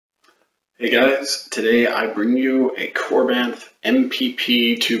Hey guys, today I bring you a Korbanth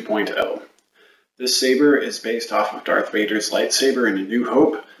MPP 2.0. This saber is based off of Darth Vader's lightsaber in A New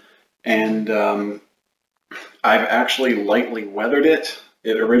Hope, and I've actually lightly weathered it.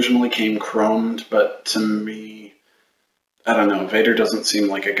 It originally came chromed, but to me, I don't know, Vader doesn't seem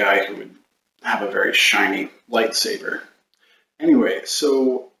like a guy who would have a very shiny lightsaber. Anyway,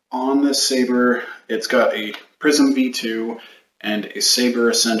 so on this saber, it's got a Prizm V2 and a Saber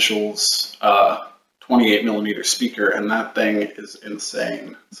Essentials 28mm speaker, and that thing is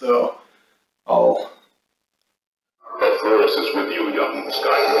insane. So The Force is with you, young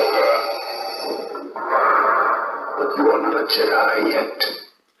Skywalker. But you are not a Jedi yet.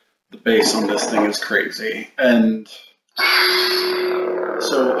 The bass on this thing is crazy. And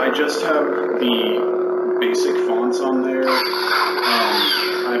so I just have the basic fonts on there.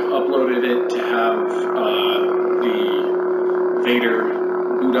 I've uploaded it to have the Vader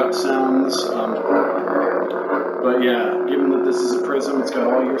boot up sounds. But yeah, given that this is a Prizm, it's got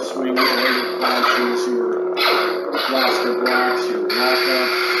all your swings, all your flashes, your blaster blocks, your lockup,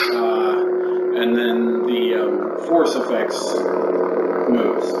 and then the force effects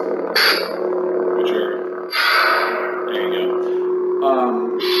moves, which are, there you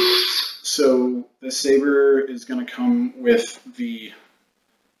go. So this saber is going to come with the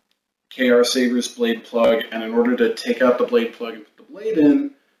KR Saber's blade plug, and in order to take out the blade plug and put the blade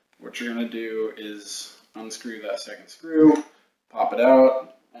in, what you're going to do is unscrew that second screw, pop it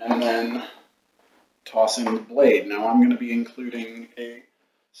out, and then toss in the blade. Now I'm going to be including a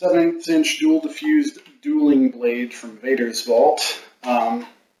 7/8 inch dual diffused dueling blade from Vader's Vault, and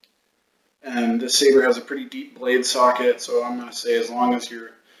this saber has a pretty deep blade socket, so I'm going to say as long as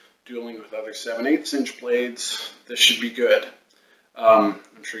you're dueling with other 7/8 inch blades, this should be good. I'm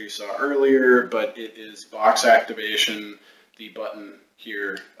sure you saw earlier, but it is box activation. The button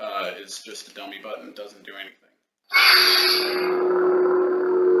here is just a dummy button, doesn't do anything.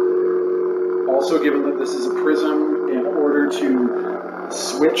 Also, given that this is a Prizm, in order to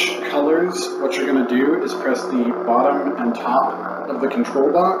switch colors, what you're going to do is press the bottom and top of the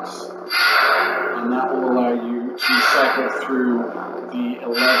control box, and that will allow you to cycle through the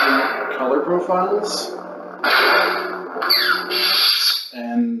 11 color profiles.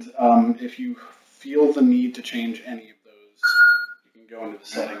 And if you feel the need to change any of those, you can go into the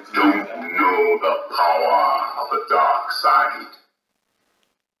settings and do that. Know the power of the dark side.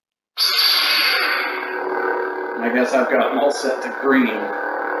 I guess I've got them all set to green.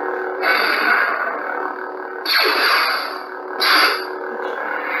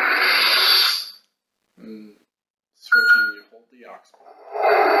 And switching, you hold the aux port.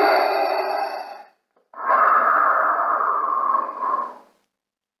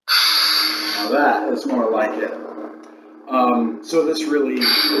 That is more like it. So this really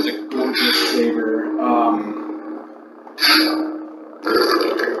is a gorgeous saber.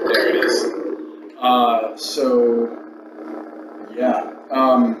 There it is. So yeah,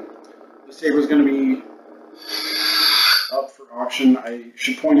 the saber is going to be up for auction. I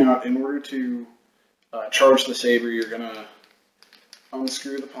should point out, in order to charge the saber, you're going to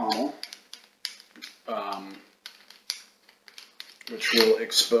unscrew the pommel, which will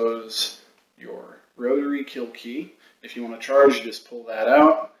expose your rotary kill key. If you want to charge, you just pull that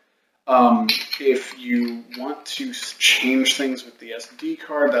out. If you want to change things with the SD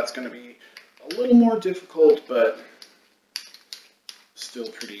card, that's going to be a little more difficult, but still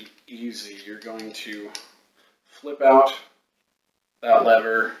pretty easy. You're going to flip out that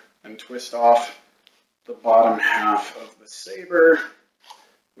lever and twist off the bottom half of the saber,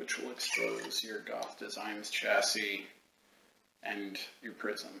 which will expose your Goth Designs chassis and your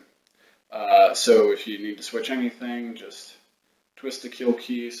Prizm. So if you need to switch anything, just twist the kill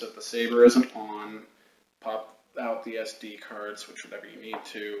key so that the saber isn't on, pop out the SD card, switch whatever you need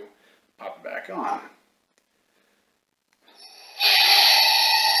to, pop it back on.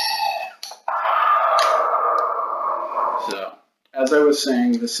 So, as I was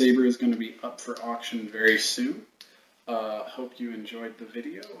saying, the saber is going to be up for auction very soon. Hope you enjoyed the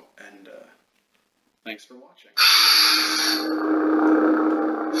video, and thanks for watching.